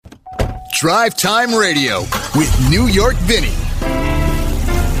Drive Time Radio with New York Vinny.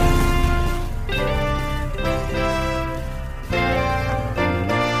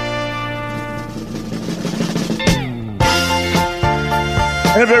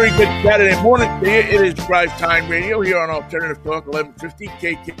 And a very good Saturday morning to you. It is Drive Time Radio here on Alternative Talk 1150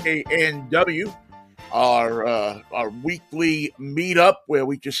 KKNW. Our weekly meetup where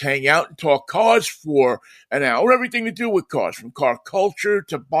we just hang out and talk cars for an hour. Everything to do with cars, from car culture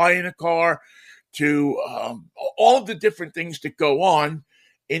to buying a car to all of the different things that go on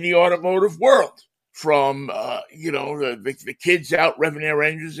in the automotive world. From, the kids out revving their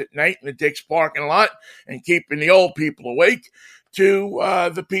engines at night in the Dick's parking lot and keeping the old people awake, to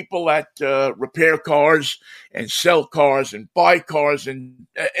the people that repair cars and sell cars and buy cars and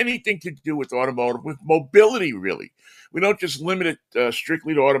anything to do with automotive, with mobility, really. We don't just limit it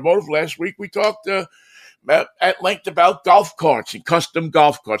strictly to automotive. Last week we talked at length about golf carts and custom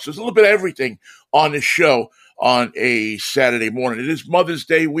golf carts. There's a little bit of everything on the show on a Saturday morning. It is Mother's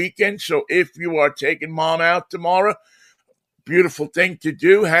Day weekend, so if you are taking mom out tomorrow, beautiful thing to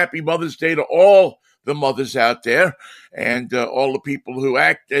do. Happy Mother's Day to all the mothers out there and all the people who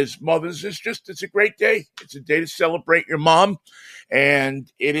act as mothers. It's a great day. It's a day to celebrate your mom,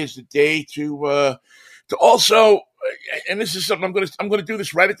 and it is a day to also, and this is something I'm going to do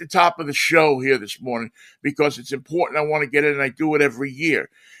this right at the top of the show here this morning because it's important. I want to get it, and I do it every year.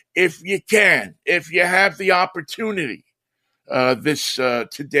 If you can, if you have the opportunity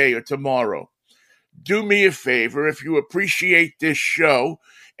today or tomorrow, do me a favor. If you appreciate this show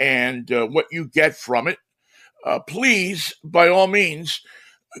and what you get from it, please, by all means,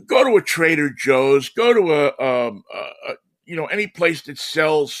 go to a Trader Joe's, go to any place that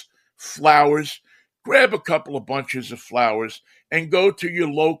sells flowers, grab a couple of bunches of flowers, and go to your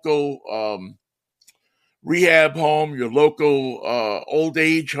local rehab home, your local old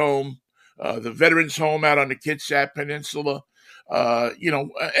age home, the veterans home out on the Kitsap Peninsula,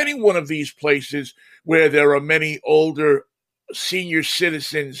 any one of these places where there are many older senior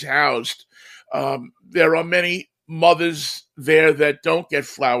citizens housed. There are many mothers there that don't get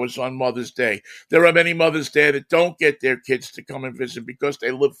flowers on Mother's Day. There are many mothers there that don't get their kids to come and visit because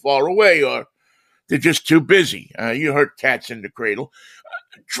they live far away or they're just too busy. You heard cats in the cradle.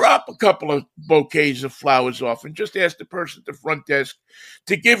 Drop a couple of bouquets of flowers off and just ask the person at the front desk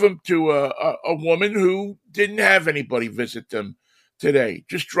to give them to a woman who didn't have anybody visit them today.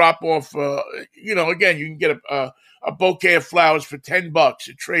 Just drop off, again, you can get a bouquet of flowers for $10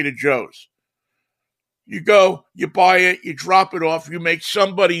 at Trader Joe's. You go, you buy it, you drop it off, you make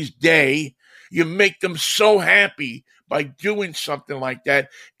somebody's day, you make them so happy by doing something like that.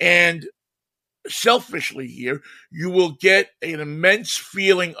 And selfishly here, you will get an immense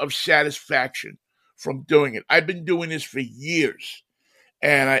feeling of satisfaction from doing it. I've been doing this for years.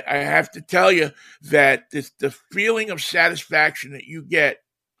 And I have to tell you that the feeling of satisfaction that you get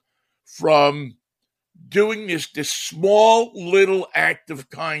from doing this small little act of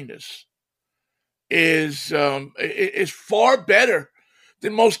kindness is far better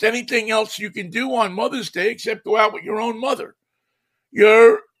than most anything else you can do on Mother's Day except go out with your own mother.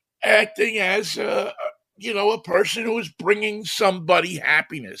 You're acting as a person who is bringing somebody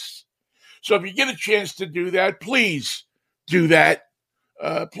happiness. So if you get a chance to do that, please do that.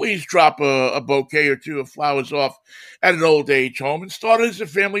 Please drop a bouquet or two of flowers off at an old age home and start it as a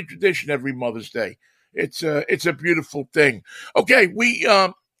family tradition every Mother's Day. It's a beautiful thing. Okay,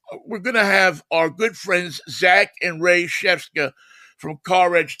 we're going to have our good friends Zach and Ray Shefska from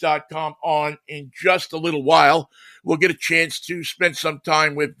CarEdge's.com on in just a little while. We'll get a chance to spend some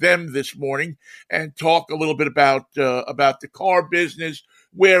time with them this morning and talk a little bit about the car business,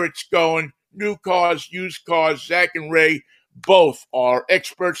 where it's going, new cars, used cars. Zach and Ray both are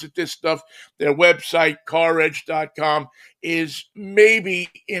experts at this stuff. Their website, CarEdge.com, is maybe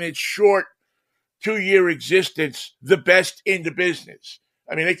in its short 2-year existence the best in the business.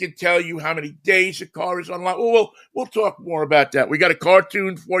 I mean, they can tell you how many days a car is online. Well, we'll talk more about that. We got a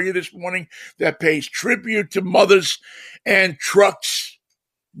cartoon for you this morning that pays tribute to mothers and trucks.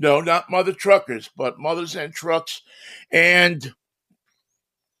 No, not mother truckers, but mothers and trucks. And,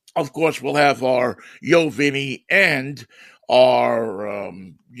 of course, we'll have our Yo Vinny and our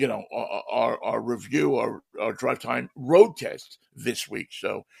review, our drive time road test this week.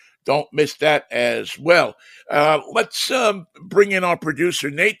 So don't miss that as well. Let's bring in our producer,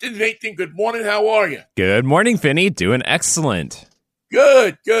 Nathan. Nathan, good morning. How are you? Good morning, Vinny. Doing excellent.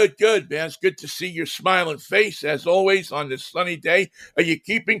 Good, man. It's good to see your smiling face, as always, on this sunny day. Are you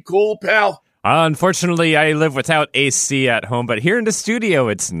keeping cool, pal? Unfortunately, I live without AC at home, but here in the studio,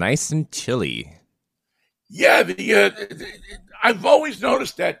 it's nice and chilly. Yeah, I've always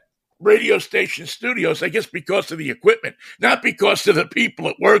noticed that radio station studios, I guess because of the equipment, not because of the people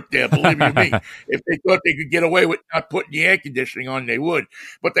that work there, believe you me. If they thought they could get away with not putting the air conditioning on, they would.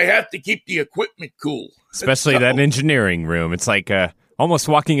 But they have to keep the equipment cool. Especially that engineering room. It's like almost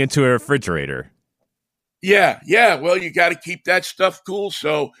walking into a refrigerator. Yeah. Well, you got to keep that stuff cool.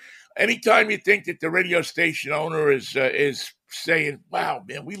 So anytime you think that the radio station owner is saying, wow,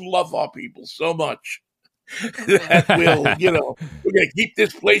 man, we love our people so much, that will, we're going to keep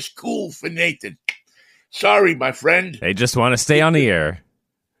this place cool for Nathan. Sorry, my friend. They just want to stay on the air.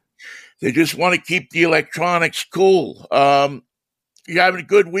 They just want to keep the electronics cool. You having a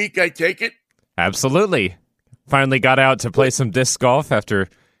good week, I take it? Absolutely. Finally got out to play some disc golf after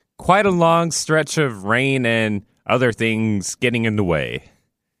quite a long stretch of rain and other things getting in the way.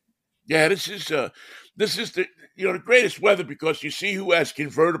 Yeah, this is the the greatest weather because you see who has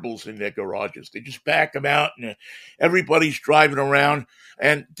convertibles in their garages. They just back them out and everybody's driving around.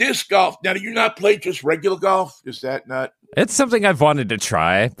 And disc golf, now, do you not play just regular golf? Is that not? It's something I've wanted to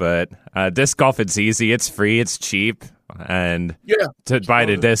try, but disc golf, it's easy, it's free, it's cheap. And to buy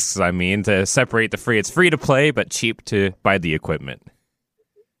the discs, to separate the free. It's free to play, but cheap to buy the equipment.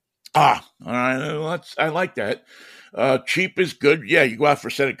 All right. Well, I like that. Cheap is good. Yeah, you go out for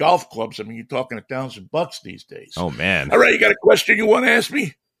a set of golf clubs. You're talking $1,000 these days. Oh, man. All right, you got a question you want to ask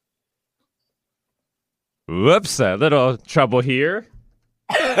me? Whoops, a little trouble here.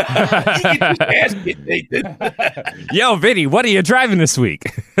 You can just ask it, Nathan. Yo, Vinny, what are you driving this week?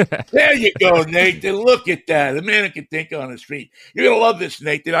 There you go, Nathan. Look at that. A man who can think on his feet. You're going to love this,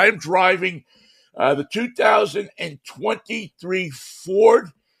 Nathan. I am driving the 2023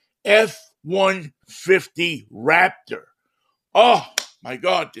 Ford F-150 Raptor. Oh my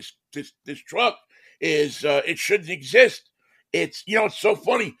God, this truck is it shouldn't exist. It's it's so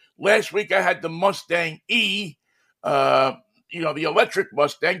funny. Last week I had the Mustang E, the electric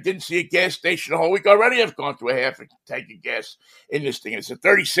Mustang. Didn't see a gas station the whole week. Already I've gone through a half a tank of gas in this thing. It's a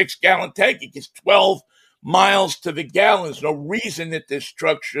 36-gallon tank. It gets 12 miles to the gallon. There's no reason that this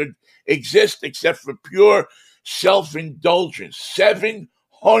truck should exist except for pure self-indulgence.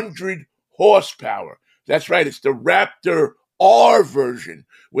 700 horsepower. That's right. It's the Raptor R version,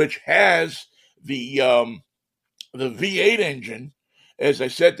 which has the V8 engine. As I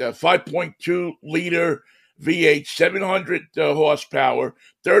said, the 5.2 liter V8, 700 horsepower,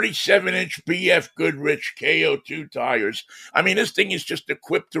 37-inch BF Goodrich KO2 tires. This thing is just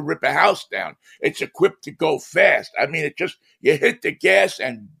equipped to rip a house down. It's equipped to go fast. You hit the gas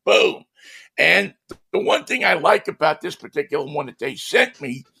and boom. And the one thing I like about this particular one that they sent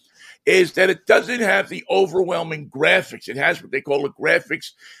me is that it doesn't have the overwhelming graphics. It has what they call a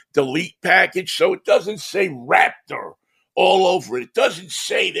graphics delete package. So it doesn't say Raptor all over it. It doesn't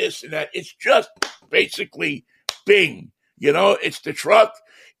say this and that. It's just basically Bing. It's the truck.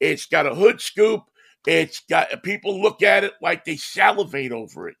 It's got a hood scoop. It's got people look at it like they salivate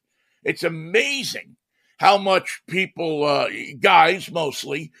over it. It's amazing how much people, guys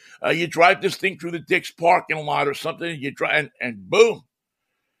mostly, you drive this thing through the Dick's parking lot or something, you drive and boom.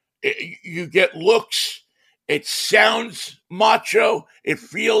 You get looks. It sounds macho. It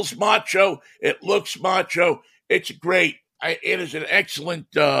feels macho. It looks macho. It's great. It is an excellent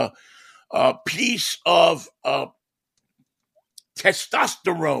piece of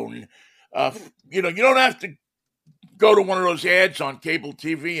testosterone. You don't have to go to one of those ads on cable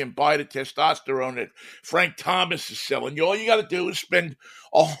TV and buy the testosterone that Frank Thomas is selling. All you got to do is spend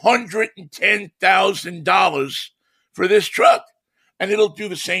 $110,000 for this truck. And it'll do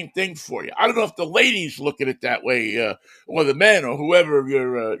the same thing for you. I don't know if the ladies look at it that way, or the men, or whoever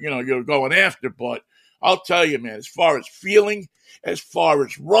you're going after. But I'll tell you, man, as far as feeling, as far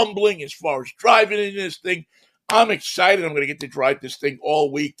as rumbling, as far as driving in this thing, I'm excited. I'm going to get to drive this thing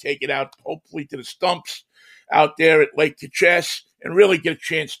all week, take it out, hopefully to the stumps out there at Lake Kachess, and really get a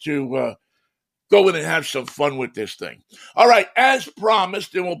chance to go in and have some fun with this thing. All right, as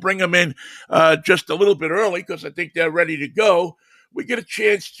promised, and we'll bring them in just a little bit early because I think they're ready to go. We get a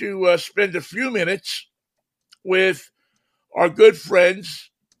chance to spend a few minutes with our good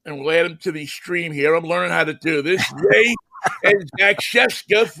friends, and we'll add them to the stream here. I'm learning how to do this. Ray and Zach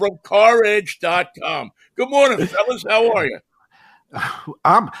Shefska from CarEdge's.com. Good morning, fellas. How are you?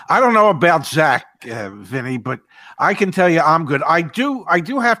 I don't know about Zach, Vinny, but I can tell you I'm good. I do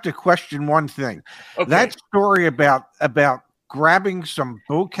have to question one thing. Okay. That story about grabbing some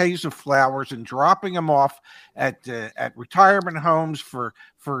bouquets of flowers and dropping them off at retirement homes for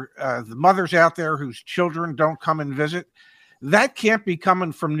the mothers out there whose children don't come and visit. That can't be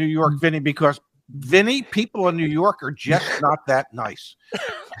coming from New York, Vinny, because Vinny, people in New York are just not that nice.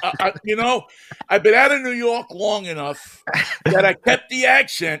 I've been out of New York long enough that I kept the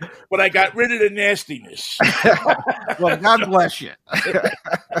accent, but I got rid of the nastiness. Well, God bless you.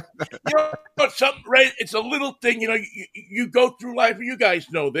 Something, right? It's a little thing. You go through life, and you guys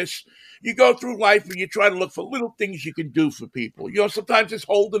know this. You go through life and you try to look for little things you can do for people. Sometimes it's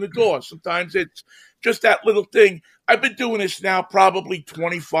holding a door. Sometimes it's just that little thing. I've been doing this now probably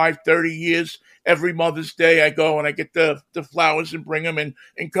 25, 30 years. Every Mother's Day I go and I get the flowers and bring them and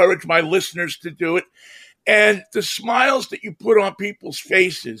encourage my listeners to do it. And the smiles that you put on people's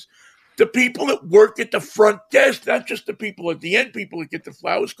faces, the people that work at the front desk, not just the people at the end, people that get the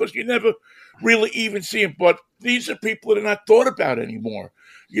flowers, because you never really even see them. But these are people that are not thought about anymore.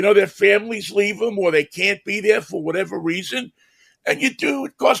 Their families leave them or they can't be there for whatever reason. And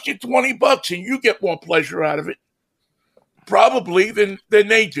it costs you $20 and you get more pleasure out of it probably than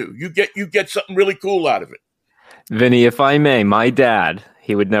they do. You get something really cool out of it. Vinny, if I may, my dad,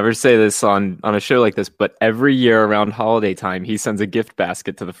 he would never say this on a show like this, but every year around holiday time, he sends a gift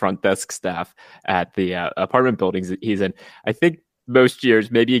basket to the front desk staff at the apartment buildings that he's in. I think most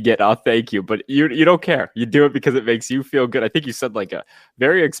years, maybe you get, "Oh, thank you," but you don't care. You do it because it makes you feel good. I think you said like a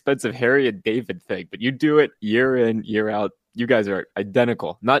very expensive Harry and David thing, but you do it year in, year out. You guys are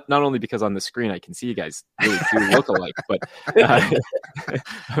identical. Not only because on the screen I can see you guys really do look alike, but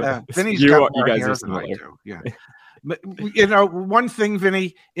Vinny's you got more guys hair are than I similar. do. Yeah. But, one thing,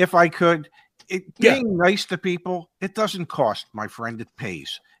 Vinny, if I could, being nice to people, it doesn't cost, my friend. It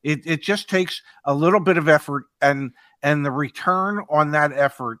pays. It just takes a little bit of effort, and the return on that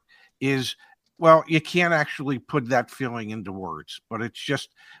effort is, well, you can't actually put that feeling into words, but it's just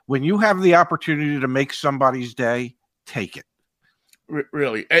when you have the opportunity to make somebody's day, take it.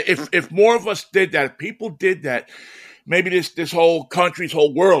 Really, if more of us did that, if people did that, maybe this whole country's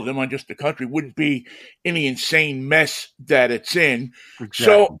whole world, and not just the country, wouldn't be in the insane mess that it's in. Exactly.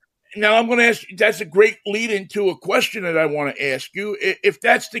 So now I'm going to ask you, that's a great lead into a question that I want to ask you. If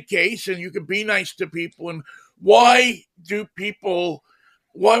that's the case, and you can be nice to people, and why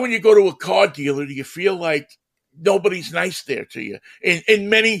when you go to a car dealer, do you feel like nobody's nice there to you? In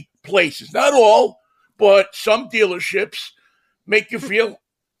many places, not all, but some dealerships make you feel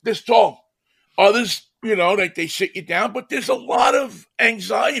this tall. Others, they sit you down, but there's a lot of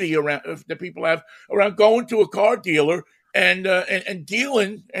anxiety around that people have around going to a car dealer and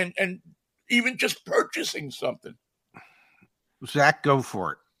dealing and even just purchasing something. Zach, go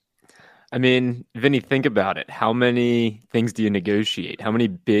for it. I mean, Vinny, think about it. How many things do you negotiate? How many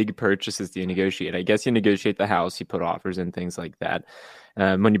big purchases do you negotiate? I guess you negotiate the house, you put offers and things like that.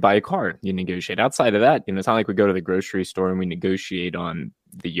 When you buy a car, you negotiate. Outside of that, it's not like we go to the grocery store and we negotiate on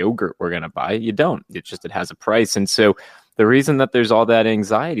the yogurt we're going to buy. You don't. It's just it has a price. And so the reason that there's all that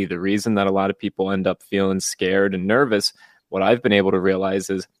anxiety, the reason that a lot of people end up feeling scared and nervous, what I've been able to realize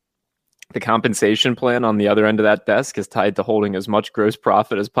is the compensation plan on the other end of that desk is tied to holding as much gross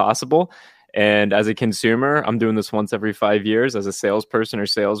profit as possible. And as a consumer, I'm doing this once every 5 years. As a salesperson or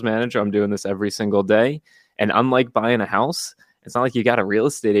sales manager, I'm doing this every single day. And unlike buying a house, it's not like you got a real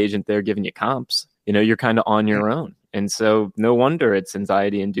estate agent there giving you comps. You're kind of on your own. And so no wonder it's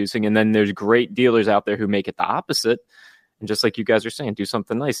anxiety inducing. And then there's great dealers out there who make it the opposite. And just like you guys are saying, do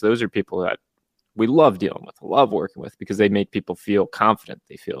something nice. Those are people that we love dealing with, love working with, because they make people feel confident.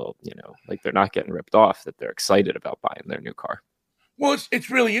 They feel, like they're not getting ripped off, that they're excited about buying their new car. Well, it's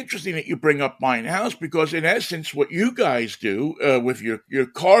really interesting that you bring up buying a house, because in essence, what you guys do with your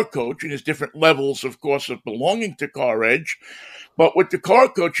car coach, and there's different levels, of course, of belonging to CarEdge, but with the car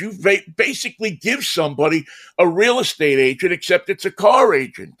coach, you basically give somebody a real estate agent, except it's a car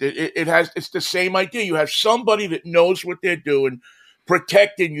agent. It's the same idea. You have somebody that knows what they're doing,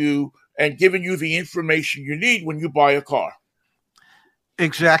 protecting you and giving you the information you need when you buy a car.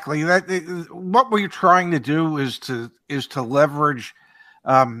 Exactly. What we're trying to do is to leverage,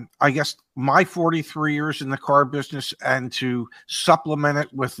 I guess, my 43 years in the car business, and to supplement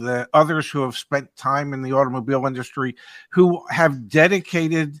it with the others who have spent time in the automobile industry, who have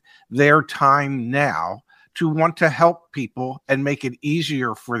dedicated their time now to want to help people and make it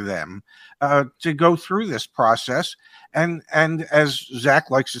easier for them to go through this process. And as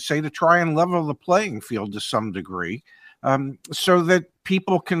Zach likes to say, to try and level the playing field to some degree, so that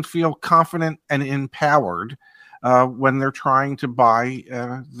people can feel confident and empowered when they're trying to buy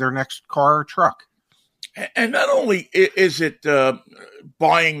their next car or truck. And not only is it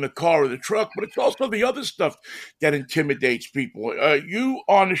buying the car or the truck, but it's also the other stuff that intimidates people. You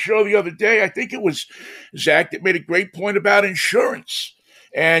on the show the other day, I think it was Zach, that made a great point about insurance.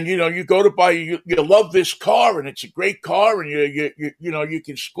 And, you go to buy, you love this car, and it's a great car, and you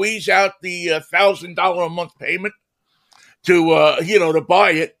can squeeze out the $1,000 a month payment. to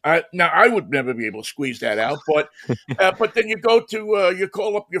buy it. Now I would never be able to squeeze that out, but then you go to you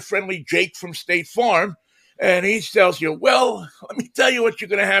call up your friendly Jake from State Farm, and he tells you, well, let me tell you what you're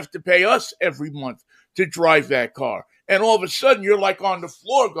going to have to pay us every month to drive that car. And all of a sudden you're like on the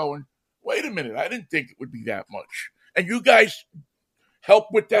floor going, wait a minute, I didn't think it would be that much. And you guys help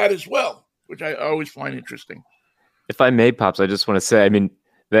with that as well, which I always find interesting. If I may, Pops, I just want to say, I mean,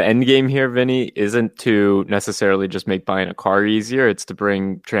 the end game here, Vinny, isn't to necessarily just make buying a car easier. It's to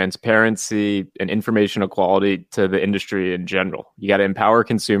bring transparency and information equality to the industry in general. You got to empower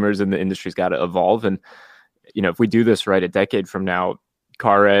consumers, and the industry's got to evolve. And, if we do this right, a decade from now,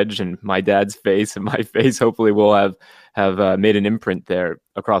 CarEdge and my dad's face and my face, hopefully we'll have made an imprint there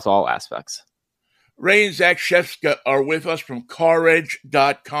across all aspects. Ray and Zach Shefska are with us from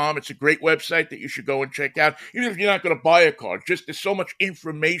CarEdge.com. It's a great website that you should go and check out. Even if you're not going to buy a car, just there's so much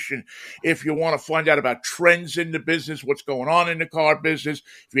information if you want to find out about trends in the business, what's going on in the car business.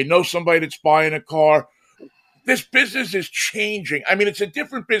 If you know somebody that's buying a car, this business is changing. I mean, it's a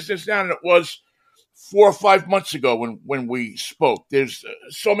different business now than it was 4 or 5 months ago when we spoke. There's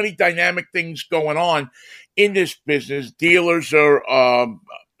so many dynamic things going on in this business. Dealers are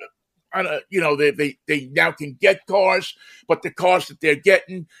they now can get cars, but the cars that they're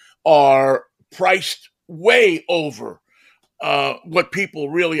getting are priced way over what people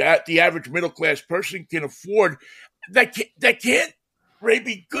really, the average middle class person, can afford. That can't really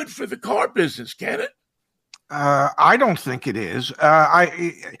be good for the car business, can it? I don't think it is.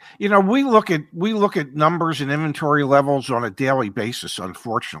 We look at numbers and inventory levels on a daily basis.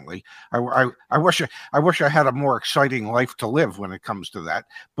 Unfortunately, I wish I had a more exciting life to live when it comes to that.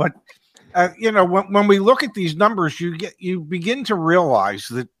 But when we look at these numbers, you begin to realize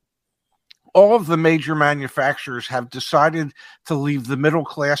that all of the major manufacturers have decided to leave the middle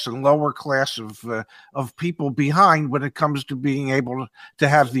class and lower class of people behind when it comes to being able to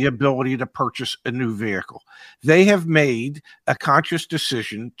have the ability to purchase a new vehicle. They have made a conscious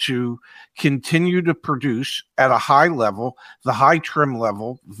decision to continue to produce at a high level, the high trim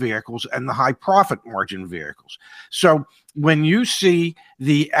level vehicles and the high profit margin vehicles. So when you see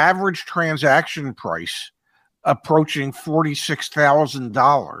the average transaction price approaching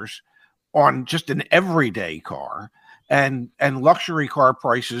 $46,000 on just an everyday car, and luxury car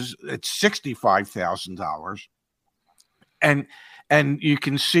prices at $65,000, and you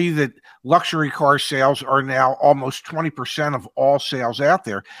can see that luxury car sales are now almost 20% of all sales out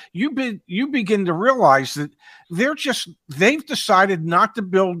there. You begin to realize that they've decided not to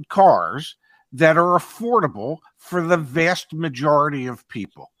build cars that are affordable for the vast majority of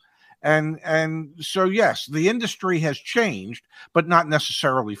people. And so, yes, the industry has changed, but not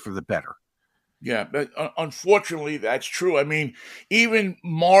necessarily for the better. Yeah, but unfortunately, that's true. I mean, even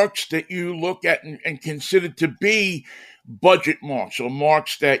marks that you look at and consider to be budget marks, or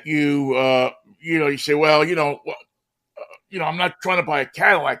marks that you say, well, I'm not trying to buy a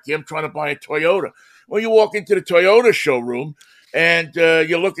Cadillac here, I'm trying to buy a Toyota. Well, you walk into the Toyota showroom and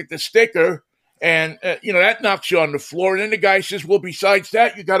you look at the sticker, and that knocks you on the floor. And then the guy says, well, besides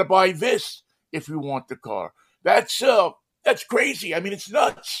that, you got to buy this if you want the car. That's crazy. I mean, it's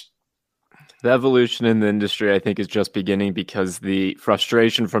nuts. The evolution in the industry, I think, is just beginning, because the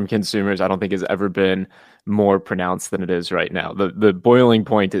frustration from consumers, I don't think, has ever been more pronounced than it is right now. The boiling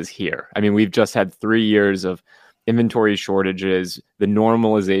point is here. I mean, we've just had 3 years of inventory shortages, the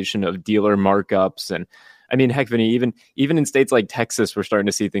normalization of dealer markups, and I mean, heck, Vinny, even in states like Texas, we're starting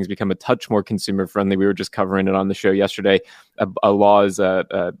to see things become a touch more consumer friendly. We were just covering it on the show yesterday. A law is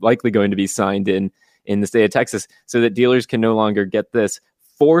likely going to be signed in the state of Texas so that dealers can no longer get this,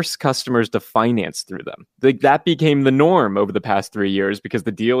 force customers to finance through them. That became the norm over the past 3 years, because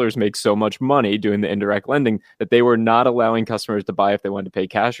the dealers make so much money doing the indirect lending that they were not allowing customers to buy if they wanted to pay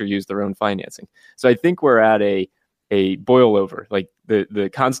cash or use their own financing. So I think we're at a boil over, like the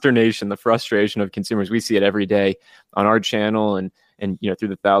consternation, the frustration of consumers. We see it every day on our channel and through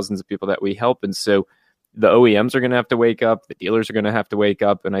the thousands of people that we help. And so the OEMs are going to have to wake up, the dealers are going to have to wake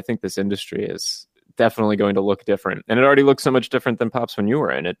up. And I think this industry is definitely going to look different. And it already looks so much different than, Pops, when you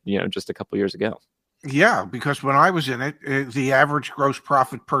were in it, just a couple years ago. Yeah, because when I was in it, the average gross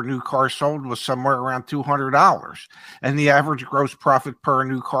profit per new car sold was somewhere around $200. And the average gross profit per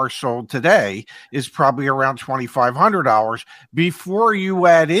new car sold today is probably around $2,500 before you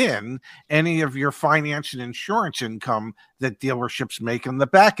add in any of your finance and insurance income that dealerships make on the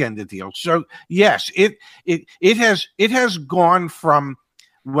back end of deals. So yes, it has gone from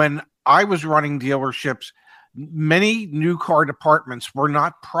when I was running dealerships, many new car departments were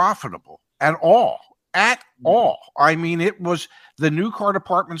not profitable at all. I mean, it was the new car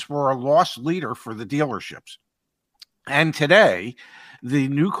departments were a loss leader for the dealerships. And today, the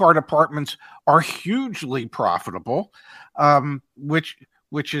new car departments are hugely profitable, which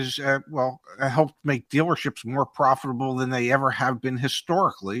is helped make dealerships more profitable than they ever have been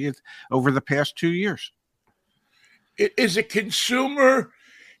historically over the past 2 years. Is a consumer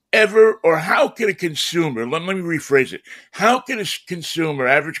ever, or how can a consumer, let me rephrase it, how can a consumer,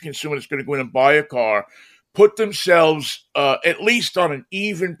 average consumer that's going to go in and buy a car, put themselves at least on an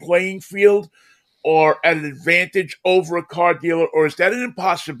even playing field or at an advantage over a car dealer, or is that an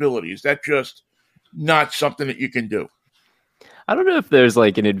impossibility? Is that just not something that you can do? I don't know if there's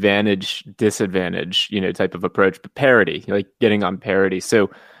like an advantage, disadvantage, type of approach, but parity, like getting on parity. So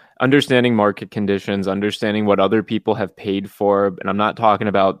understanding market conditions, understanding what other people have paid for. And I'm not talking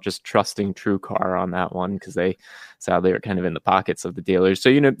about just trusting TrueCar on that one, because they sadly are kind of in the pockets of the dealers. So,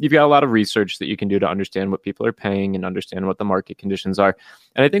 you've got a lot of research that you can do to understand what people are paying and understand what the market conditions are.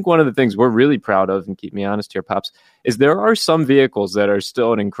 And I think one of the things we're really proud of, and keep me honest here, Pops, is there are some vehicles that are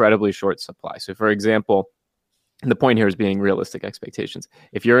still in incredibly short supply. So for example, the point here is being realistic expectations.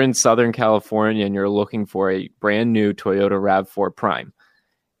 If you're in Southern California and you're looking for a brand new Toyota RAV4 Prime,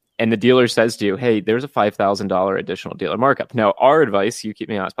 and the dealer says to you, hey, there's a $5,000 additional dealer markup. Now, our advice, you keep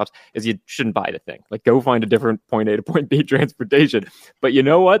me honest, Pops, is you shouldn't buy the thing. Like, go find a different point A to point B transportation. But you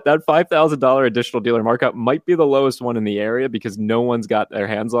know what? That $5,000 additional dealer markup might be the lowest one in the area because no one's got their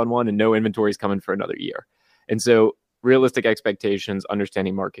hands on one and no inventory is coming for another year. And so realistic expectations,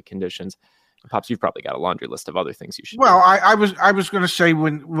 understanding market conditions. Pops, you've probably got a laundry list of other things you should do. I was going to say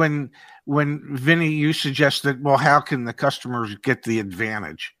when Vinny, you suggested, well, how can the customers get the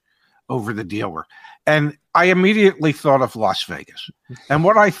advantage over the dealer? And I immediately thought of Las Vegas. And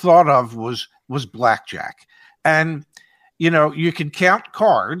what I thought of was blackjack. And, you can count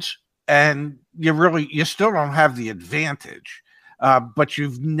cards and you still don't have the advantage, but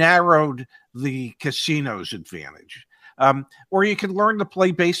you've narrowed the casino's advantage. Or you can learn to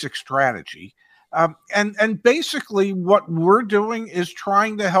play basic strategy. And basically what we're doing is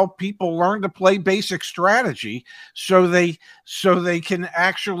trying to help people learn to play basic strategy so they can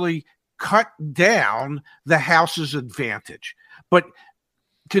actually cut down the house's advantage. But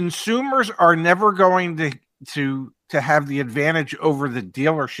consumers are never going to have the advantage over the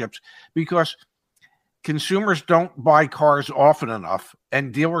dealerships because consumers don't buy cars often enough,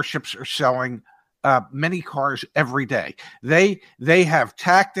 and dealerships are selling many cars every day. They have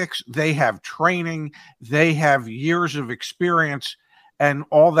tactics, they have training, they have years of experience, and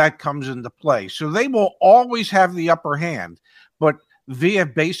all that comes into play. So they will always have the upper hand, but via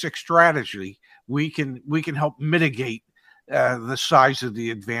basic strategy, we can help mitigate the size of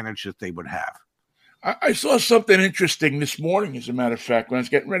the advantage that they would have. I saw something interesting this morning, as a matter of fact, when I was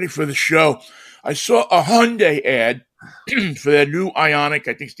getting ready for the show. I saw a Hyundai ad for their new Ioniq,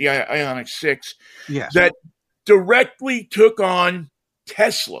 I think it's the Ioniq 6, yes, that directly took on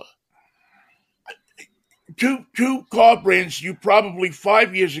Tesla. Two car brands you probably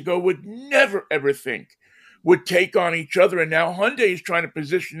 5 years ago would never, ever think would take on each other. And now Hyundai is trying to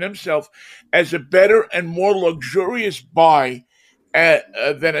position themselves as a better and more luxurious buy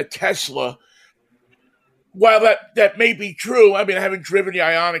than a Tesla. While that may be true, I mean, I haven't driven the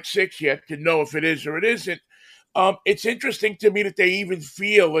Ioniq 6 yet to know if it is or it isn't. It's interesting to me that they even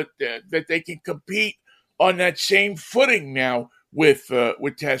feel that they can compete on that same footing now with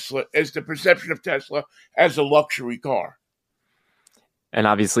Tesla, as the perception of Tesla as a luxury car. And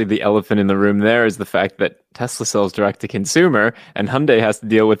obviously the elephant in the room there is the fact that Tesla sells direct to consumer and Hyundai has to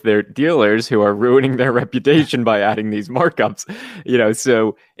deal with their dealers who are ruining their reputation by adding these markups.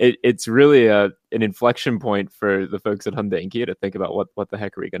 So it's really an inflection point for the folks at Hyundai and Kia to think about what the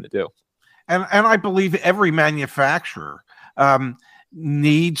heck are we going to do? And I believe every manufacturer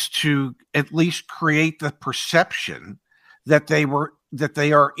needs to at least create the perception that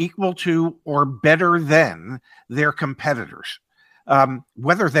they are equal to or better than their competitors.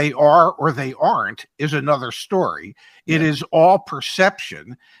 Whether they are or they aren't is another story. Yeah. It is all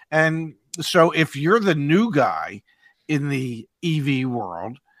perception. And so if you're the new guy in the EV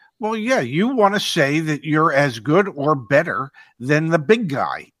world, well, yeah, you want to say that you're as good or better than the big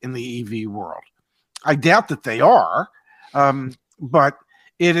guy in the EV world. I doubt that they are, but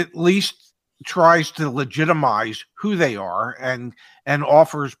it at least tries to legitimize who they are and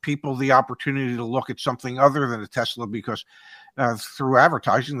offers people the opportunity to look at something other than a Tesla, because through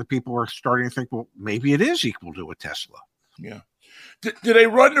advertising, the people are starting to think, well, maybe it is equal to a Tesla. Yeah. Do they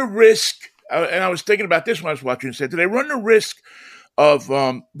run the risk, and I was thinking about this when I was watching and said, do they run the risk of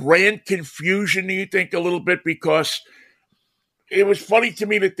brand confusion, do you think, a little bit? Because it was funny to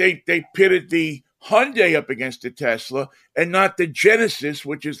me that they pitted the Hyundai up against the Tesla and not the Genesis,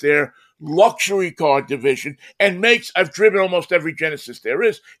 which is their luxury car division and I've driven almost every Genesis there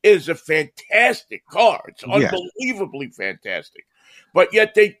is. It is a fantastic car. It's unbelievably fantastic. But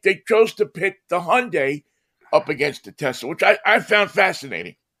yet they chose to pit the Hyundai up against the Tesla, which I found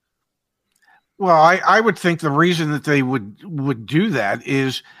fascinating. Well, I would think the reason that they would do that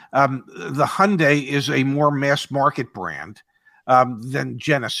is the Hyundai is a more mass market brand than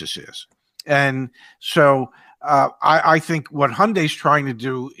Genesis is. And so I think what Hyundai's trying to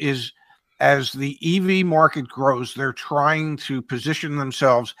do is, as the EV market grows, they're trying to position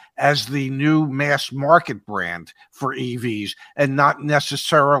themselves as the new mass market brand for EVs and not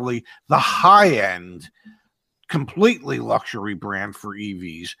necessarily the high-end, completely luxury brand for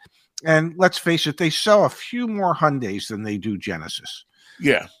EVs. And let's face it, they sell a few more Hyundais than they do Genesis.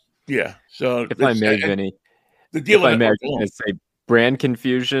 Yeah. So if I may, Vinny, the deal if I may, I was going to say brand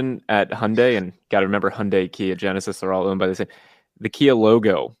confusion at Hyundai, and got to remember Hyundai, Kia, Genesis are all owned by the same. The Kia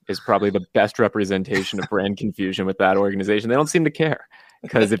logo is probably the best representation of brand confusion with that organization. They don't seem to care,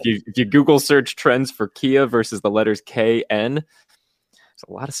 because if you Google search trends for Kia versus the letters KN, there's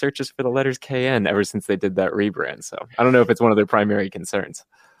a lot of searches for the letters KN ever since they did that rebrand. So I don't know if it's one of their primary concerns.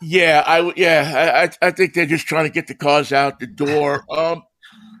 Yeah, I think they're just trying to get the cars out the door.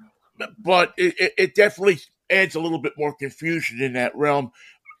 But it definitely adds a little bit more confusion in that realm.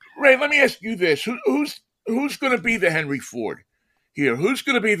 Ray, let me ask you this: who's going to be the Henry Ford here? Who's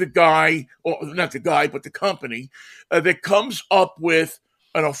going to be the guy, or not the guy, but the company that comes up with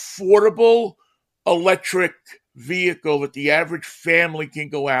an affordable electric vehicle that the average family can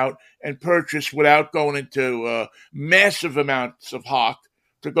go out and purchase without going into massive amounts of hock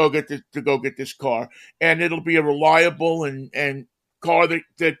to go get this car, and it'll be a reliable and car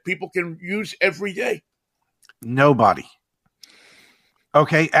that people can use every day? Nobody.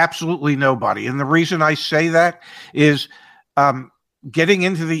 Okay, absolutely nobody. And the reason I say that is getting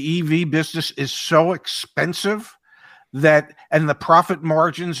into the EV business is so expensive and the profit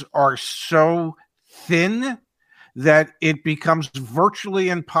margins are so thin that it becomes virtually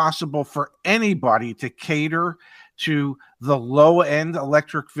impossible for anybody to cater to the low-end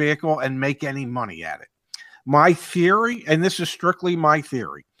electric vehicle and make any money at it. My theory, and this is strictly my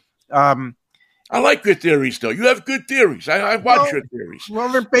theory. I like good theories, though. You have good theories. I watch your theories. Well,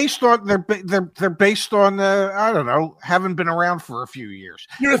 they're based on I don't know, haven't been around for a few years.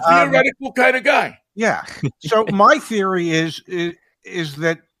 You're a theoretical kind of guy. Yeah. So my theory is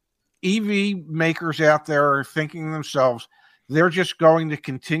that EV makers out there are thinking to themselves, they're just going to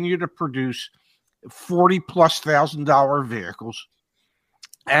continue to produce $40,000+ vehicles,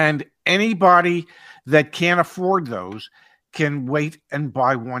 and anybody that can't afford those can wait and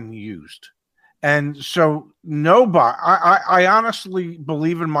buy one used. And so nobody, I honestly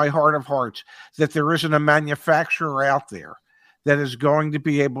believe in my heart of hearts that there isn't a manufacturer out there that is going to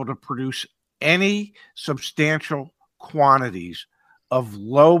be able to produce any substantial quantities of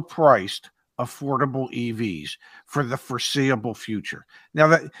low-priced, affordable EVs for the foreseeable future.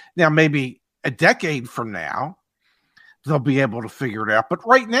 Now maybe a decade from now, they'll be able to figure it out. But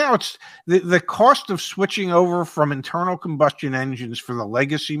right now, it's the cost of switching over from internal combustion engines for the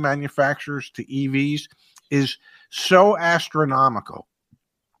legacy manufacturers to EVs is so astronomical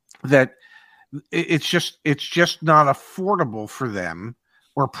that it's just not affordable for them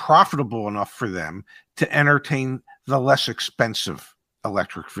or profitable enough for them to entertain the less expensive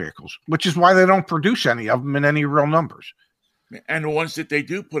electric vehicles, which is why they don't produce any of them in any real numbers. And the ones that they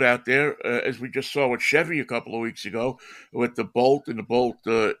do put out there, as we just saw with Chevy a couple of weeks ago, with the Bolt and the Bolt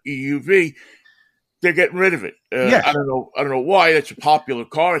EUV, they're getting rid of it. Yes. I don't know why. It's a popular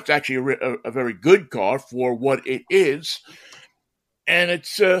car. It's actually a very good car for what it is, and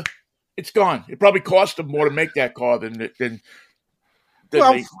it's gone. It probably cost them more to make that car than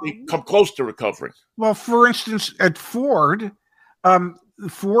they come close to recovering. Well, for instance, at Ford,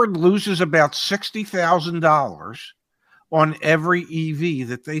 Ford loses about $60,000 on every EV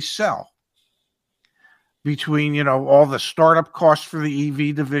that they sell, between all the startup costs for the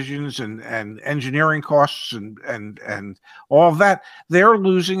EV divisions and engineering costs and all of that. They're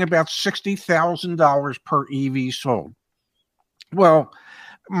losing about $60,000 per EV sold. Well,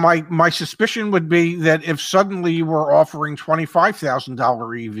 my suspicion would be that if suddenly you were offering $25,000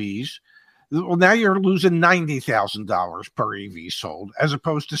 EVs, well, now you're losing $90,000 per EV sold as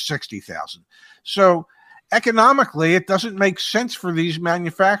opposed to $60,000. So economically, it doesn't make sense for these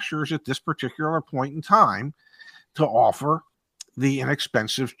manufacturers at this particular point in time to offer the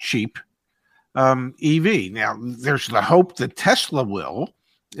inexpensive, cheap EV. Now, there's the hope that Tesla will,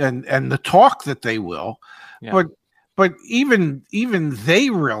 and the talk that they will, yeah. But even they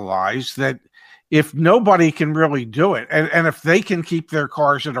realize that if nobody can really do it, and if they can keep their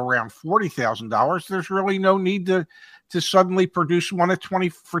cars at around $40,000, there's really no need to suddenly produce one at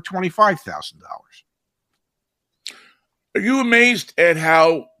 $25,000. Are you amazed at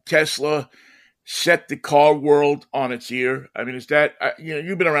how Tesla set the car world on its ear? I mean, is that,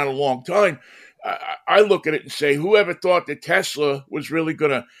 you've been around a long time. I look at it and say, whoever thought that Tesla was really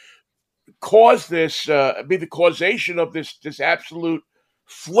going to cause this, be the causation of this absolute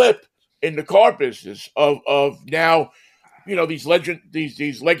flip in the car business of now,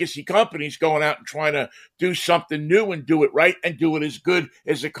 these legacy companies going out and trying to do something new and do it right and do it as good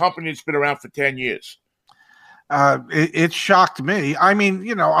as a company that's been around for 10 years. It shocked me. I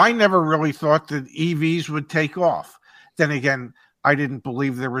mean, I never really thought that EVs would take off. Then again, I didn't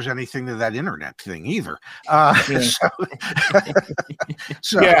believe there was anything to that internet thing either.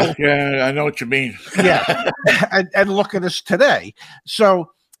 So yeah, I know what you mean. Yeah, and look at us today.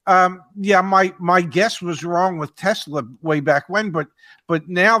 So, my guess was wrong with Tesla way back when, but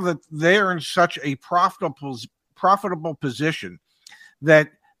now that they're in such a profitable position that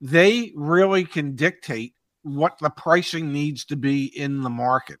they really can dictate what the pricing needs to be in the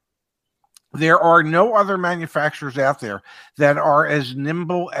market. There are no other manufacturers out there that are as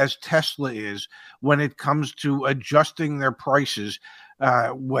nimble as Tesla is when it comes to adjusting their prices,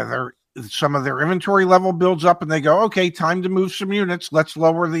 whether some of their inventory level builds up and they go, okay, time to move some units. Let's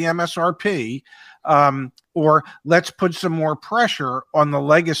lower the MSRP, or let's put some more pressure on the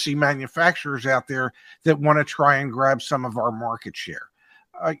legacy manufacturers out there that want to try and grab some of our market share.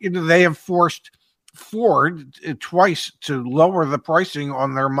 They have forced Ford twice to lower the pricing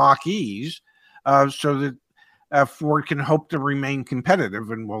on their Mach-E's so that Ford can hope to remain competitive.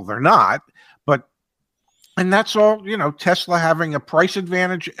 And well, they're not, and that's all, Tesla having a price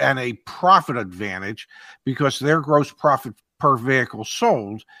advantage and a profit advantage because their gross profit per vehicle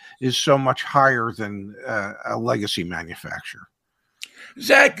sold is so much higher than a legacy manufacturer.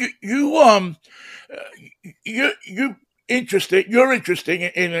 Zach, you're interesting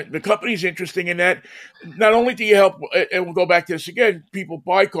in the company's interesting in that not only do you help, and we'll go back to this again, people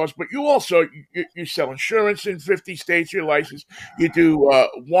buy cars, but you also you sell insurance in 50 states, you're licensed. You do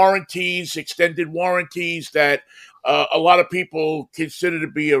warranties, extended warranties that a lot of people consider to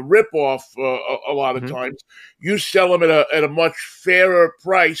be a ripoff a lot of times. You sell them at a much fairer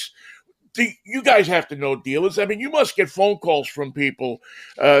price. You guys have to know dealers. I mean, you must get phone calls from people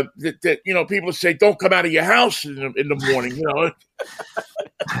that people say, "Don't come out of your house in the morning."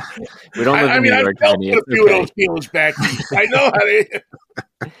 We don't live in New York. I've dealt with a few of those dealers back east. I know how they.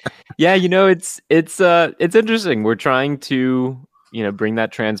 Yeah, it's interesting. We're trying to bring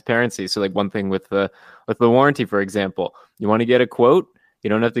that transparency. So, like one thing with the warranty, for example, you want to get a quote. You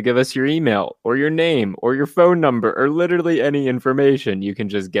don't have to give us your email or your name or your phone number or literally any information. You can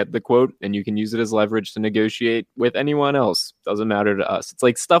just get the quote and you can use it as leverage to negotiate with anyone else. Doesn't matter to us. It's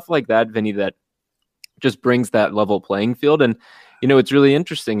like stuff like that, Vinny, that just brings that level playing field. And, what's really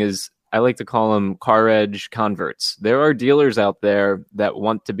interesting is I like to call them CarEdge converts. There are dealers out there that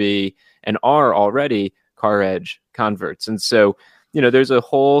want to be and are already CarEdge converts. And so, there's a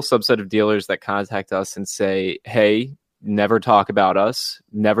whole subset of dealers that contact us and say, hey, never talk about us,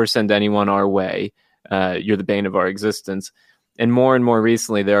 never send anyone our way. You're the bane of our existence. And more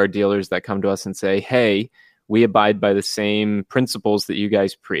recently, there are dealers that come to us and say, hey, we abide by the same principles that you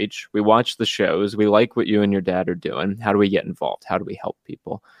guys preach. We watch the shows. We like what you and your dad are doing. How do we get involved? How do we help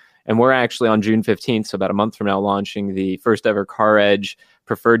people? And we're actually on June 15th, so about a month from now, launching the first ever CarEdge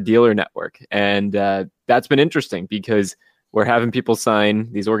preferred dealer network. And that's been interesting because we're having people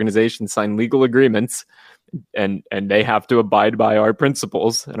these organizations sign legal agreements, and they have to abide by our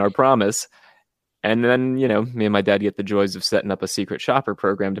principles and our promise. And then, me and my dad get the joys of setting up a secret shopper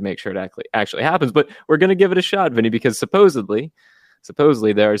program to make sure it actually happens. But we're going to give it a shot, Vinny, because supposedly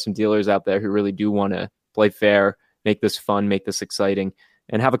there are some dealers out there who really do want to play fair, make this fun, make this exciting,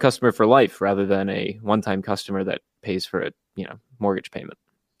 and have a customer for life rather than a one-time customer that pays for a mortgage payment.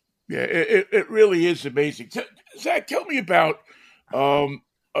 Yeah, it really is amazing. Zach, tell me about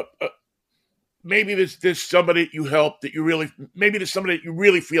maybe there's somebody that you help that there's somebody that you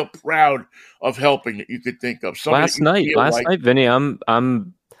really feel proud of helping that you could think of. Last night, Vinny, I'm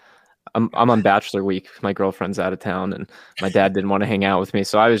on Bachelor Week. My girlfriend's out of town, and my dad didn't want to hang out with me,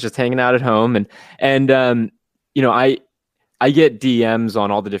 so I was just hanging out at home. And I get DMs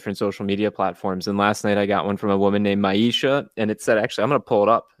on all the different social media platforms, and last night I got one from a woman named Maisha, and it said, actually, I'm going to pull it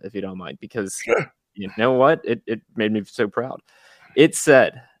up if you don't mind, because you know what? It made me so proud. It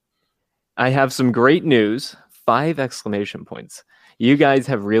said, I have some great news, 5 exclamation points. you guys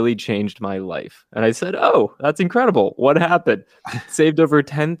have really changed my life. And I said, oh, that's incredible. What happened? Saved over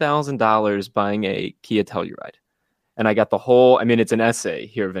 $10,000 buying a Kia Telluride. And I got the whole, I mean, it's an essay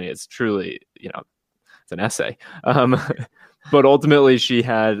here, Vinny. It's truly, it's an essay. But ultimately she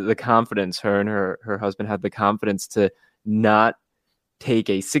had the confidence, her and her husband had the confidence to not take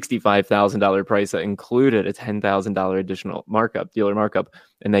a $65,000 price that included a $10,000 additional markup, dealer markup,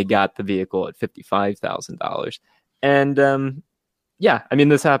 and they got the vehicle at $55,000. And yeah, I mean,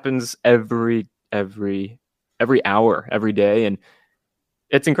 this happens every hour, every day, and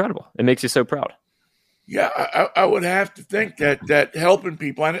it's incredible. It makes you so proud. Yeah, I would have to think that helping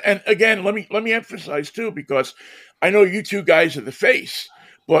people, and again, let me emphasize too, because I know you two guys are the face,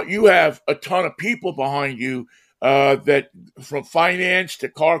 but you have a ton of people behind you. That from finance to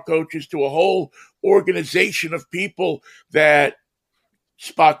car coaches to a whole organization of people that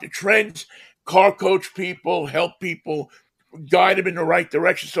spot the trends, car coach people, help people, guide them in the right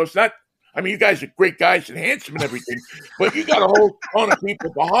direction. So it's not, I mean, you guys are great guys and handsome and everything, but you got a whole ton of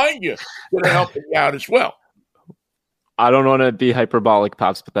people behind you that are helping you out as well. I don't want to be hyperbolic,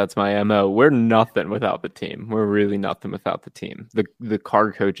 Pops, but that's my MO. We're nothing without the team. We're really nothing without the team. The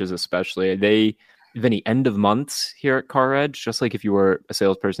car coaches especially, Vinny, end of months here at CarEdge, just like if you were a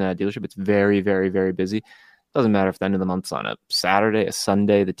salesperson at a dealership, it's very, very, very busy. Doesn't matter if the end of the month's on a Saturday, a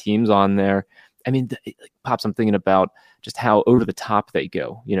Sunday, the team's on there. I mean, Pops, I'm thinking about just how over the top they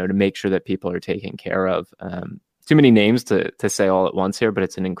go, to make sure that people are taken care of. Too many names to say all at once here, but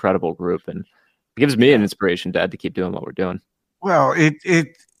it's an incredible group, and it gives me an inspiration, Dad, to keep doing what we're doing. Well,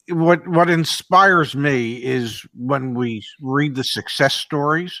 what inspires me is when we read the success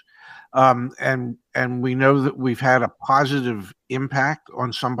stories. And we know that we've had a positive impact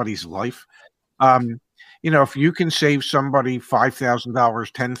on somebody's life. If you can save somebody $5,000,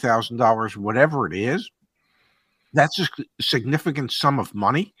 $10,000, whatever it is, that's a significant sum of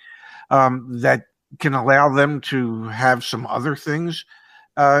money that can allow them to have some other things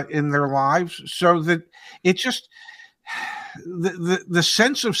in their lives. So that it just the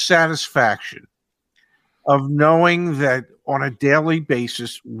sense of satisfaction of knowing that on a daily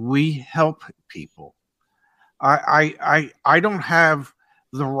basis we help people. I don't have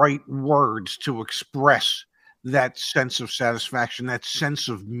the right words to express that sense of satisfaction, that sense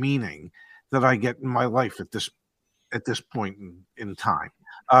of meaning that I get in my life at this point in time.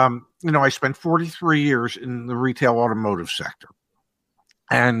 I spent 43 years in the retail automotive sector,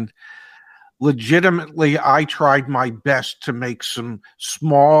 and legitimately, I tried my best to make some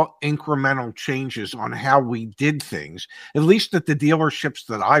small incremental changes on how we did things, at least at the dealerships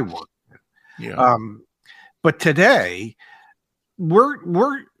that I worked in. Yeah. But today,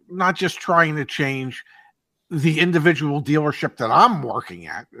 we're not just trying to change the individual dealership that I'm working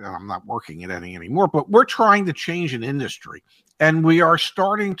at. I'm not working at any anymore, but we're trying to change an industry. And we are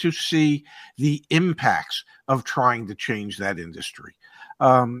starting to see the impacts of trying to change that industry.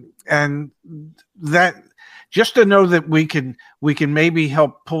 And that just to know that we can maybe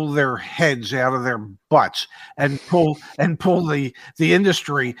help pull their heads out of their butts and pull the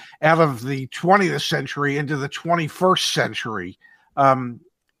industry out of the 20th century into the 21st century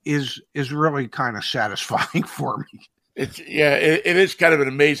is really kind of satisfying for me. It is kind of an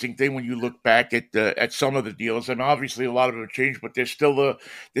amazing thing when you look back at some of the deals, and obviously a lot of them have changed, but there's still a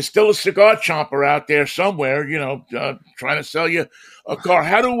cigar chomper out there somewhere, trying to sell you a car.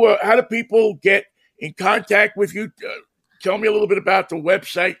 How do people get in contact with you? Tell me a little bit about the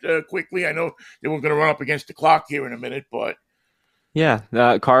website quickly. I know that we're going to run up against the clock here in a minute, but yeah,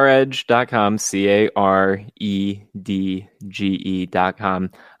 CarEdge.com, CarEdge.com.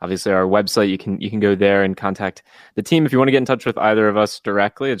 Obviously, our website, you can go there and contact the team. If you want to get in touch with either of us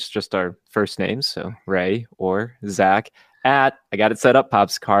directly, it's just our first names, so Ray or Zach I got it set up,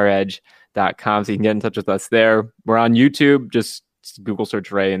 Pops, CarEdge.com, so you can get in touch with us there. We're on YouTube, just Google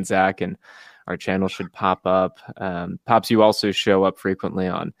search Ray and Zach, and our channel should pop up. Pops, you also show up frequently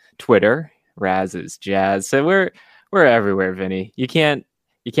on Twitter, Raz is Jazz, so we're everywhere, Vinny. You can't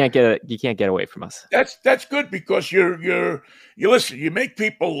get away from us. That's good, because you listen, you make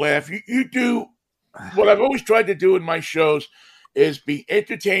people laugh. You do what I've always tried to do in my shows is be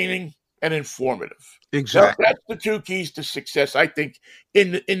entertaining and informative. Exactly. That's the two keys to success, I think,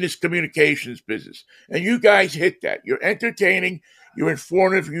 in this communications business. And you guys hit that. You're entertaining, you're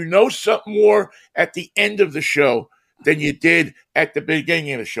informative, you know something more at the end of the show than you did at the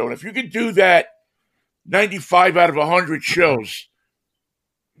beginning of the show. And if you can do that 95 out of 100 shows,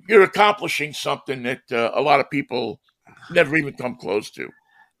 you're accomplishing something that a lot of people never even come close to.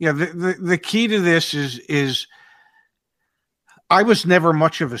 Yeah, the key to this is I was never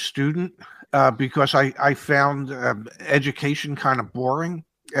much of a student, because I found education kind of boring.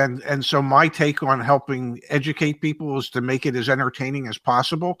 And so my take on helping educate people is to make it as entertaining as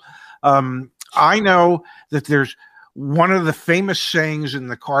possible. I know that there's one of the famous sayings in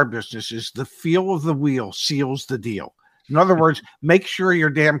the car business is the feel of the wheel seals the deal. In other words, make sure your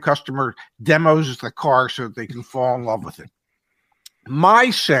damn customer demos the car so that they can fall in love with it. My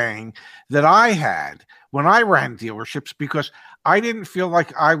saying that I had when I ran dealerships, because I didn't feel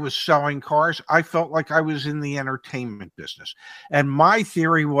like I was selling cars, I felt like I was in the entertainment business. And my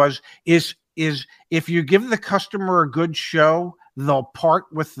theory is if you give the customer a good show, they'll part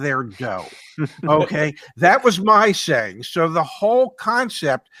with their dough. Okay. That was my saying. So the whole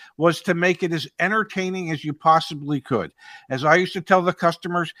concept was to make it as entertaining as you possibly could. As I used to tell the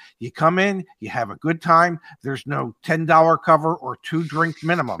customers, you come in, you have a good time. There's no $10 cover or 2-drink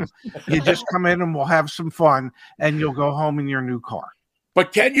minimum. You just come in and we'll have some fun and you'll go home in your new car.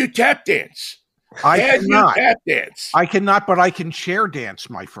 But can you tap dance? I cannot. Tap dance? I cannot, but I can chair dance,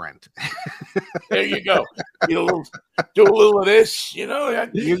 my friend. There you go. Do a little of this, you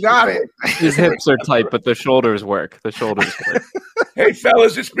got it. His hips are tight, but the shoulders work. Hey,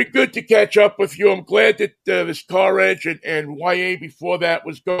 fellas, it's been good to catch up with you. I'm glad that this Car Edge and YA before that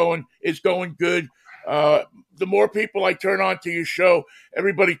is going good. The more people I turn on to your show,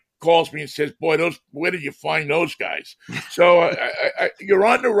 everybody calls me and says, boy, where did you find those guys? So you're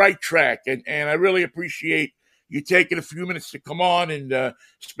on the right track, and I really appreciate you taking a few minutes to come on and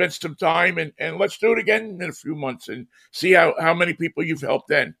spend some time, and let's do it again in a few months and see how many people you've helped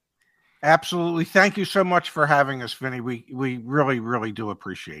then. Absolutely. Thank you so much for having us, Vinny. We really, really do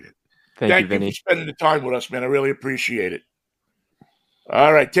appreciate it. Thank you, Vinny, for spending the time with us, man. I really appreciate it.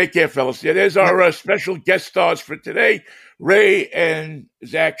 All right. Take care, fellas. Yeah, there's our special guest stars for today, Ray and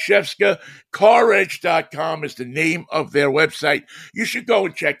Zach Shefska. CarEdge.com is the name of their website. You should go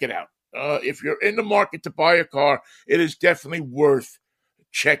and check it out. If you're in the market to buy a car, it is definitely worth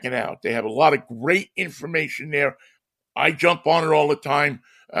checking out. They have a lot of great information there. I jump on it all the time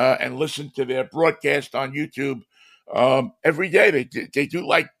and listen to their broadcast on YouTube every day. They do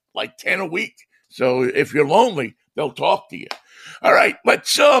like 10 a week. So if you're lonely, they'll talk to you. All right,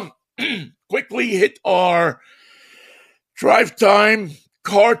 let's quickly hit our drive time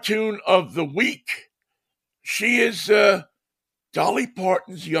cartoon of the week. She is Dolly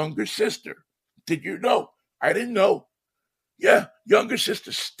Parton's younger sister. Did you know? I didn't know. Yeah, younger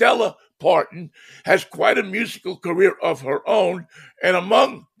sister Stella Parton has quite a musical career of her own, and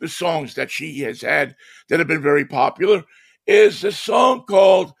among the songs that she has had that have been very popular is a song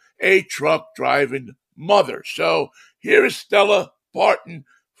called A Truck Driving Mother. So here is Stella Parton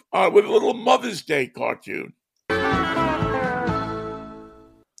with a little Mother's Day cartoon.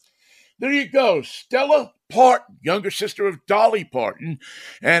 There you go, Stella Parton, younger sister of Dolly Parton,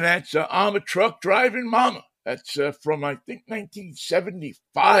 and that's I'm a Truck Driving Mama. That's from, I think,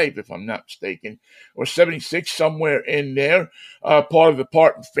 1975, if I'm not mistaken, or 76, somewhere in there, part of the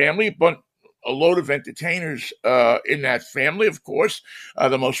Parton family, but a load of entertainers in that family, of course,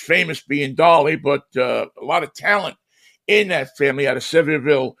 the most famous being Dolly, but a lot of talent in that family out of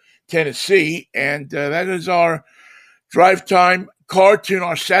Sevierville, Tennessee, and that is our drive time cartoon,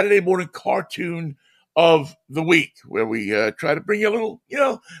 our Saturday morning cartoon of the week, where we try to bring you a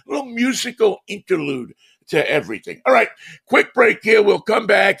little musical interlude to everything. All right, quick break here. We'll come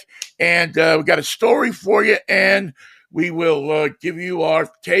back, and we got a story for you, and we will give you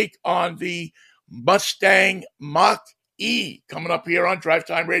our take on the Mustang Mach E coming up here on Drive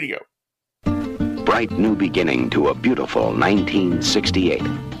Time Radio. Bright new beginning to a beautiful 1968.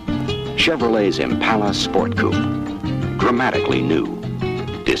 Chevrolet's Impala Sport Coupe. Dramatically new,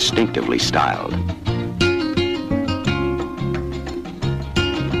 distinctively styled.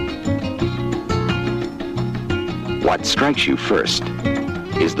 What strikes you first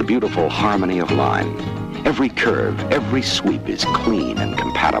is the beautiful harmony of line. Every curve, every sweep is clean and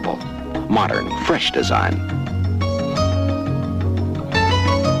compatible. Modern, fresh design.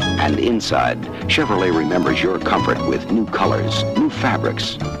 And inside, Chevrolet remembers your comfort with new colors, new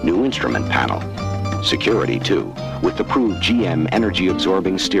fabrics, new instrument panel. Security, too, with the proved GM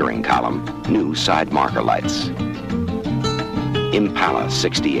energy-absorbing steering column, new side marker lights. Impala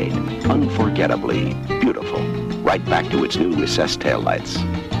 68, unforgettably beautiful, right back to its new recessed taillights.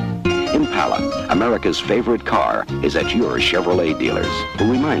 Impala, America's favorite car, is at your Chevrolet dealers,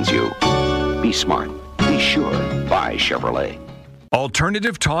 who reminds you, be smart, be sure, buy Chevrolet.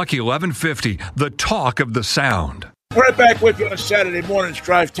 Alternative Talk 1150, the talk of the sound. We're right back with you on a Saturday morning's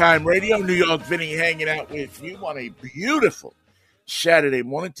Drive Time Radio. New York Vinny hanging out with you on a beautiful Saturday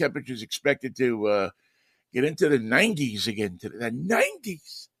morning. Temperatures expected to get into the 90s again today. The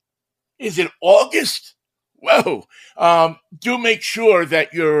 90s. Is it August? Whoa. Do make sure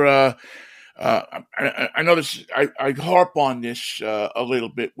that you're, I know this, I harp on this a little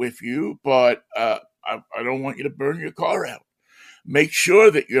bit with you, but I don't want you to burn your car out. Make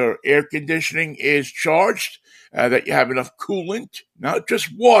sure that your air conditioning is charged, that you have enough coolant, not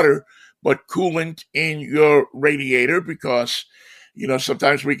just water, but coolant in your radiator, because,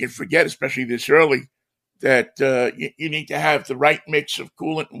 sometimes we can forget, especially this early, that you need to have the right mix of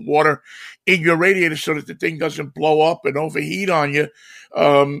coolant and water in your radiator so that the thing doesn't blow up and overheat on you,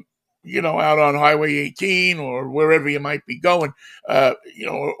 out on Highway 18 or wherever you might be going,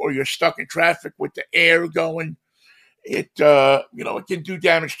 or you're stuck in traffic with the air going. It can do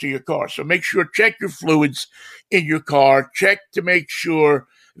damage to your car. So make sure, check your fluids in your car. Check to make sure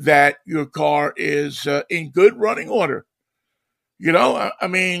that your car is in good running order.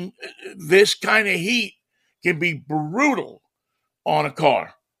 This kind of heat can be brutal on a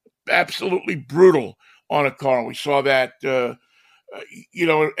car, absolutely brutal on a car. We saw that, and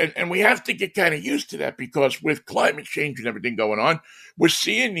we have to get kind of used to that, because with climate change and everything going on, we're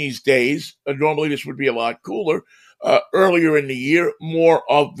seeing these days, normally this would be a lot cooler, earlier in the year, more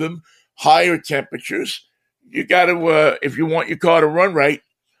of them, higher temperatures. You got to, if you want your car to run right,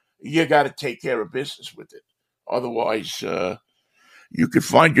 you got to take care of business with it. Otherwise, you could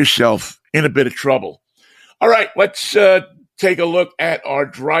find yourself in a bit of trouble. All right, let's take a look at our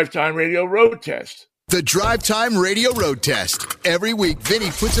Drive Time Radio Road Test. The Drive Time Radio Road Test. Every week,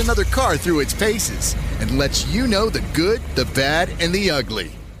 Vinny puts another car through its paces and lets you know the good, the bad, and the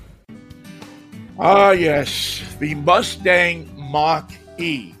ugly. Ah, yes, the Mustang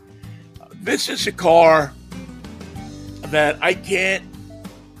Mach-E. This is a car that I can't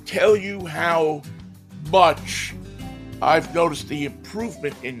tell you how much I've noticed the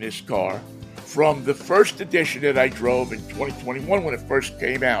improvement in this car from the first edition that I drove in 2021 when it first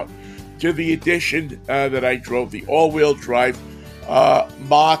came out to the edition that I drove, the all-wheel drive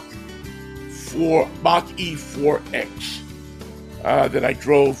Mach-E 4X that I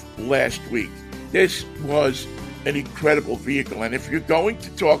drove last week. This was an incredible vehicle. And if you're going to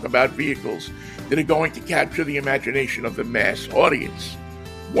talk about vehicles that are going to capture the imagination of the mass audience,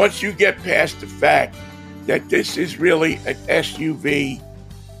 once you get past the fact that this is really an SUV,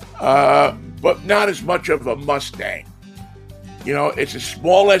 but not as much of a Mustang. It's a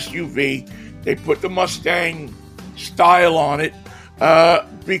small SUV. They put the Mustang style on it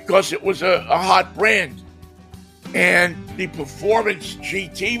because it was a hot brand. And the Performance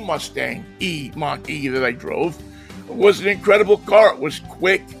GT Mustang Mach-E that I drove was an incredible car. It was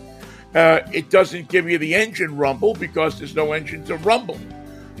quick. It doesn't give you the engine rumble because there's no engine to rumble.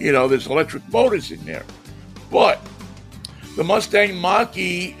 There's electric motors in there. But the Mustang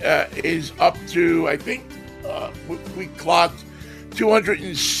Mach-E is up to, I think, we clocked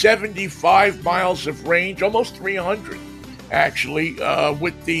 275 miles of range, almost 300, actually,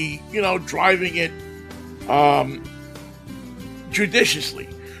 with the, driving it judiciously,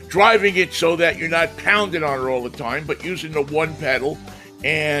 driving it so that you're not pounding on it all the time, but using the one pedal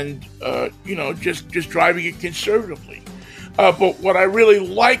and, just driving it conservatively. But what I really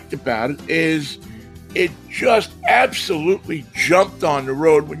liked about it is it just absolutely jumped on the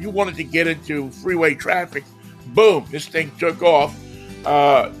road. When you wanted to get into freeway traffic, boom, this thing took off.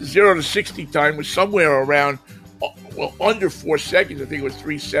 0 to 60 time was somewhere around, under 4 seconds. I think it was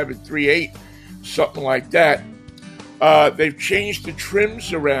 3.7, 3.8, something like that. They've changed the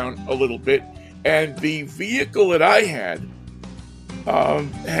trims around a little bit, and the vehicle that I had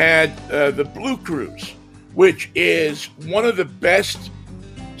the Blue Cruise, which is one of the best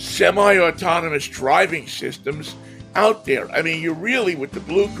semi-autonomous driving systems out there. I mean, you really, with the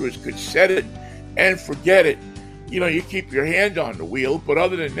Blue Cruise, could set it and forget it. You keep your hand on the wheel, but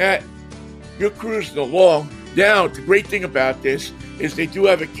other than that, you're cruising along. Now, the great thing about this is they do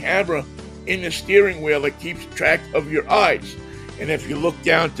have a camera in the steering wheel that keeps track of your eyes. And if you look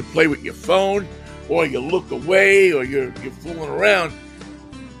down to play with your phone, or you look away, or you're fooling around,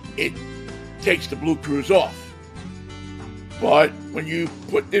 it takes the Blue Cruise off. But when you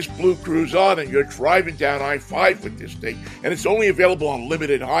put this Blue Cruise on and you're driving down I-5 with this thing, and it's only available on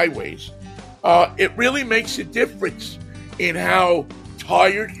limited highways, it really makes a difference in how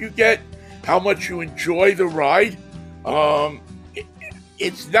tired you get, how much you enjoy the ride.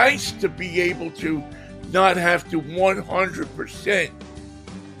 It's nice to be able to not have to 100%,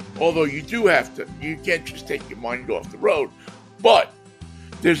 although you do have to. You can't just take your mind off the road. But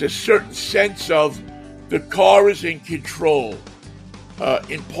there's a certain sense of the car is in control,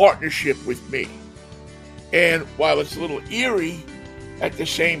 in partnership with me. And while it's a little eerie, at the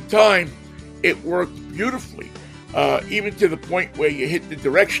same time, it worked beautifully. even to the point where you hit the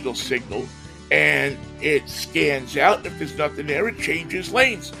directional signal and it scans out. And if there's nothing there, it changes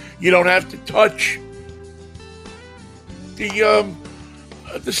lanes. You don't have to touch the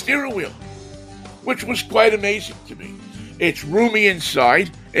steering wheel, which was quite amazing to me. It's roomy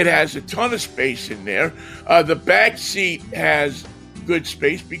inside. It has a ton of space in there. The back seat has good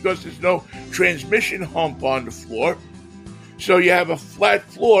space because there's no transmission hump on the floor. So you have a flat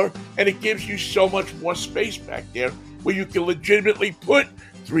floor, and it gives you so much more space back there where you can legitimately put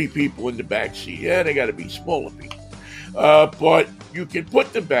 3 people in the back seat. Yeah, they got to be smaller people. But you can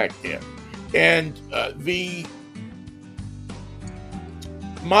put them back there. And the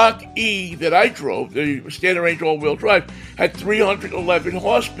Mach E that I drove, the standard range all-wheel drive, had 311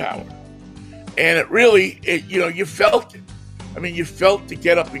 horsepower. And it really, you felt it. I mean, you felt the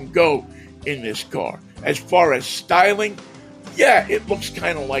get up and go in this car. As far as styling, yeah, it looks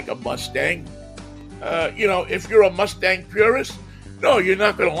kind of like a Mustang. If you're a Mustang purist, no, you're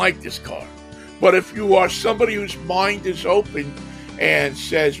not going to like this car. But if you are somebody whose mind is open and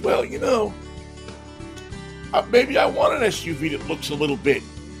says, well, maybe I want an SUV that looks a little bit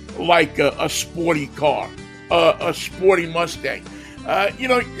like a sporty car, a sporty Mustang.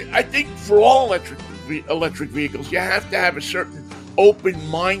 I think for all electric vehicles, you have to have a certain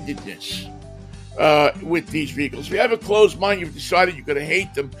open-mindedness with these vehicles. If you have a closed mind, you've decided you're going to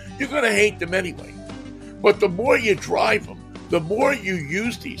hate them, you're going to hate them anyway. But the more you drive them, the more you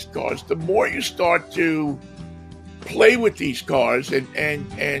use these cars, the more you start to play with these cars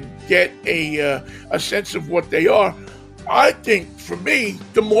and get a sense of what they are. I think, for me,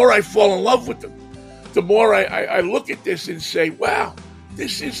 the more I fall in love with them, the more I look at this and say, wow,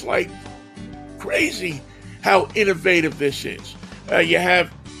 this is like crazy how innovative this is. You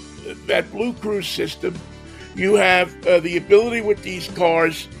have that Blue Cruise system. You have the ability with these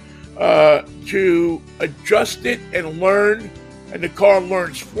cars to adjust it and learn, and the car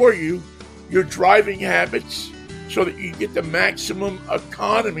learns for you, your driving habits so that you get the maximum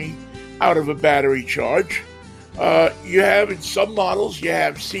economy out of a battery charge. You have, in some models, you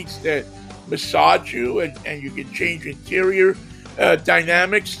have seats that massage you, and you can change interior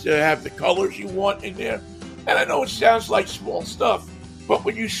dynamics to have the colors you want in there. And I know it sounds like small stuff, but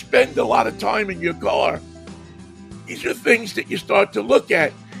when you spend a lot of time in your car, these are things that you start to look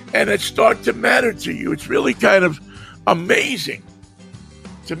at and that start to matter to you. It's really kind of amazing,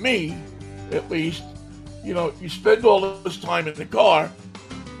 to me at least. You spend all this time in the car,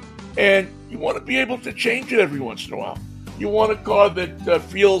 and you want to be able to change it every once in a while. You want a car that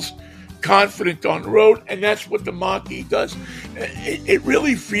feels confident on the road, and that's what the Mach E does. It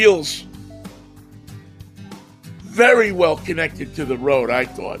really feels very well connected to the road, I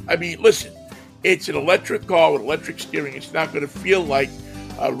thought. I mean, listen, it's an electric car with electric steering. It's not going to feel like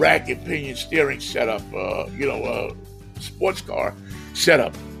a rack and pinion steering setup, a sports car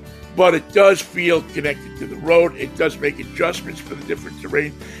setup. But it does feel connected to the road. It does make adjustments for the different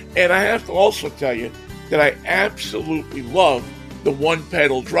terrain. And I have to also tell you that I absolutely love the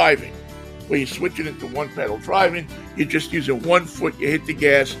one-pedal driving. Where you switch it into one-pedal driving, you're just using one foot, you hit the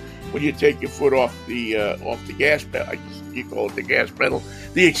gas. When you take your foot off the gas pedal, you call it the gas pedal,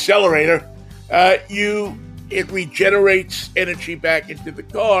 the accelerator, it regenerates energy back into the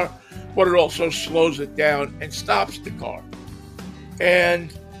car, but it also slows it down and stops the car.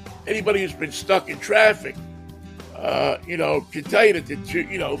 And anybody who's been stuck in traffic, can tell you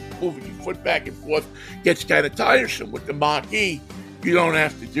that moving your foot back and forth gets kind of tiresome. With the Mach E, you don't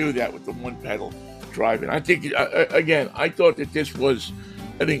have to do that with the one-pedal driving. I think, I thought that this was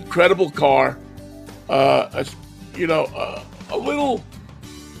an incredible car. A little,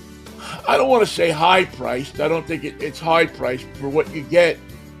 I don't want to say high-priced. I don't think it's high-priced for what you get,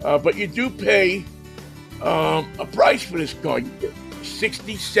 but you do pay a price for this car. You get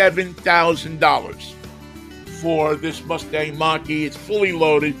 $67,000 for this Mustang Mach E. It's fully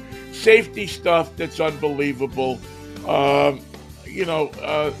loaded, safety stuff that's unbelievable.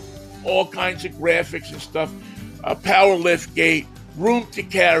 All kinds of graphics and stuff. Power lift gate, room to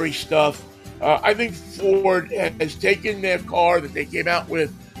carry stuff. I think Ford has taken their car that they came out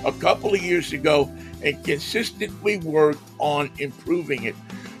with a couple of years ago and consistently worked on improving it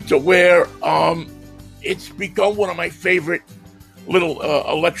to where it's become one of my favorite little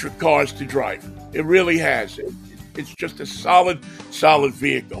electric cars to drive. It really has. It's just a solid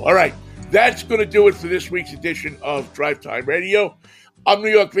vehicle. All right, that's going to do it for this week's edition of Drive Time Radio. I'm New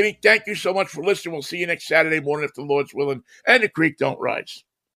York Vinny. Thank you so much for listening. We'll see you next Saturday morning if the Lord's willing and the creek don't rise.